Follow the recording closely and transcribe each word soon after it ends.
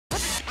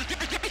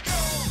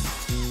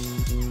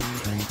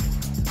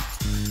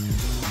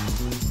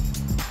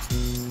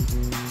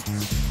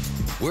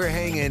We're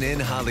hanging in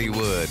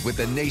Hollywood with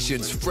the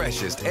nation's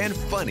freshest and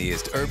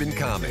funniest urban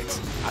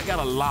comics. I got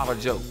a lot of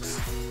jokes,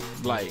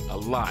 like a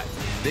lot.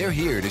 They're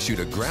here to shoot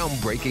a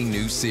groundbreaking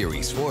new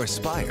series for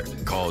Aspire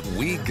called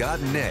We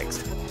Got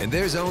Next. And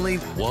there's only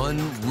one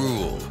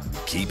rule: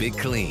 keep it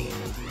clean.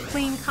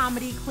 Clean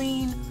comedy,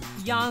 clean,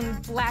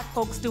 young black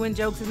folks doing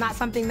jokes is not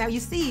something that you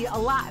see a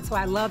lot. So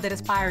I love that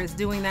Aspire is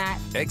doing that.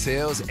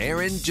 XL's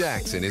Aaron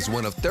Jackson is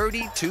one of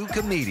 32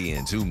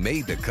 comedians who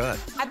made the cut.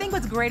 I think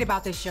what's great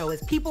about this show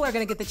is people are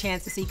going to get the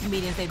chance to see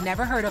comedians they've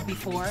never heard of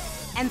before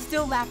and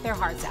still laugh their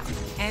hearts out.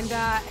 And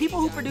people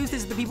who produce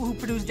this are the people who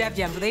produce Def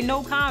Jam. So they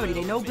know comedy.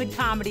 They know good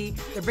comedy.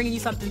 They're bringing you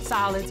something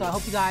solid. So I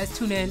hope you guys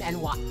tune in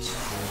and watch.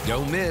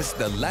 Don't miss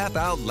the Laugh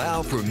Out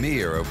Loud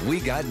premiere of We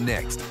Got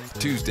Next,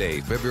 Tuesday,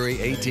 February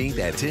 18th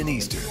at 10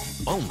 Eastern,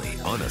 only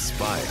on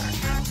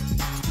Aspire.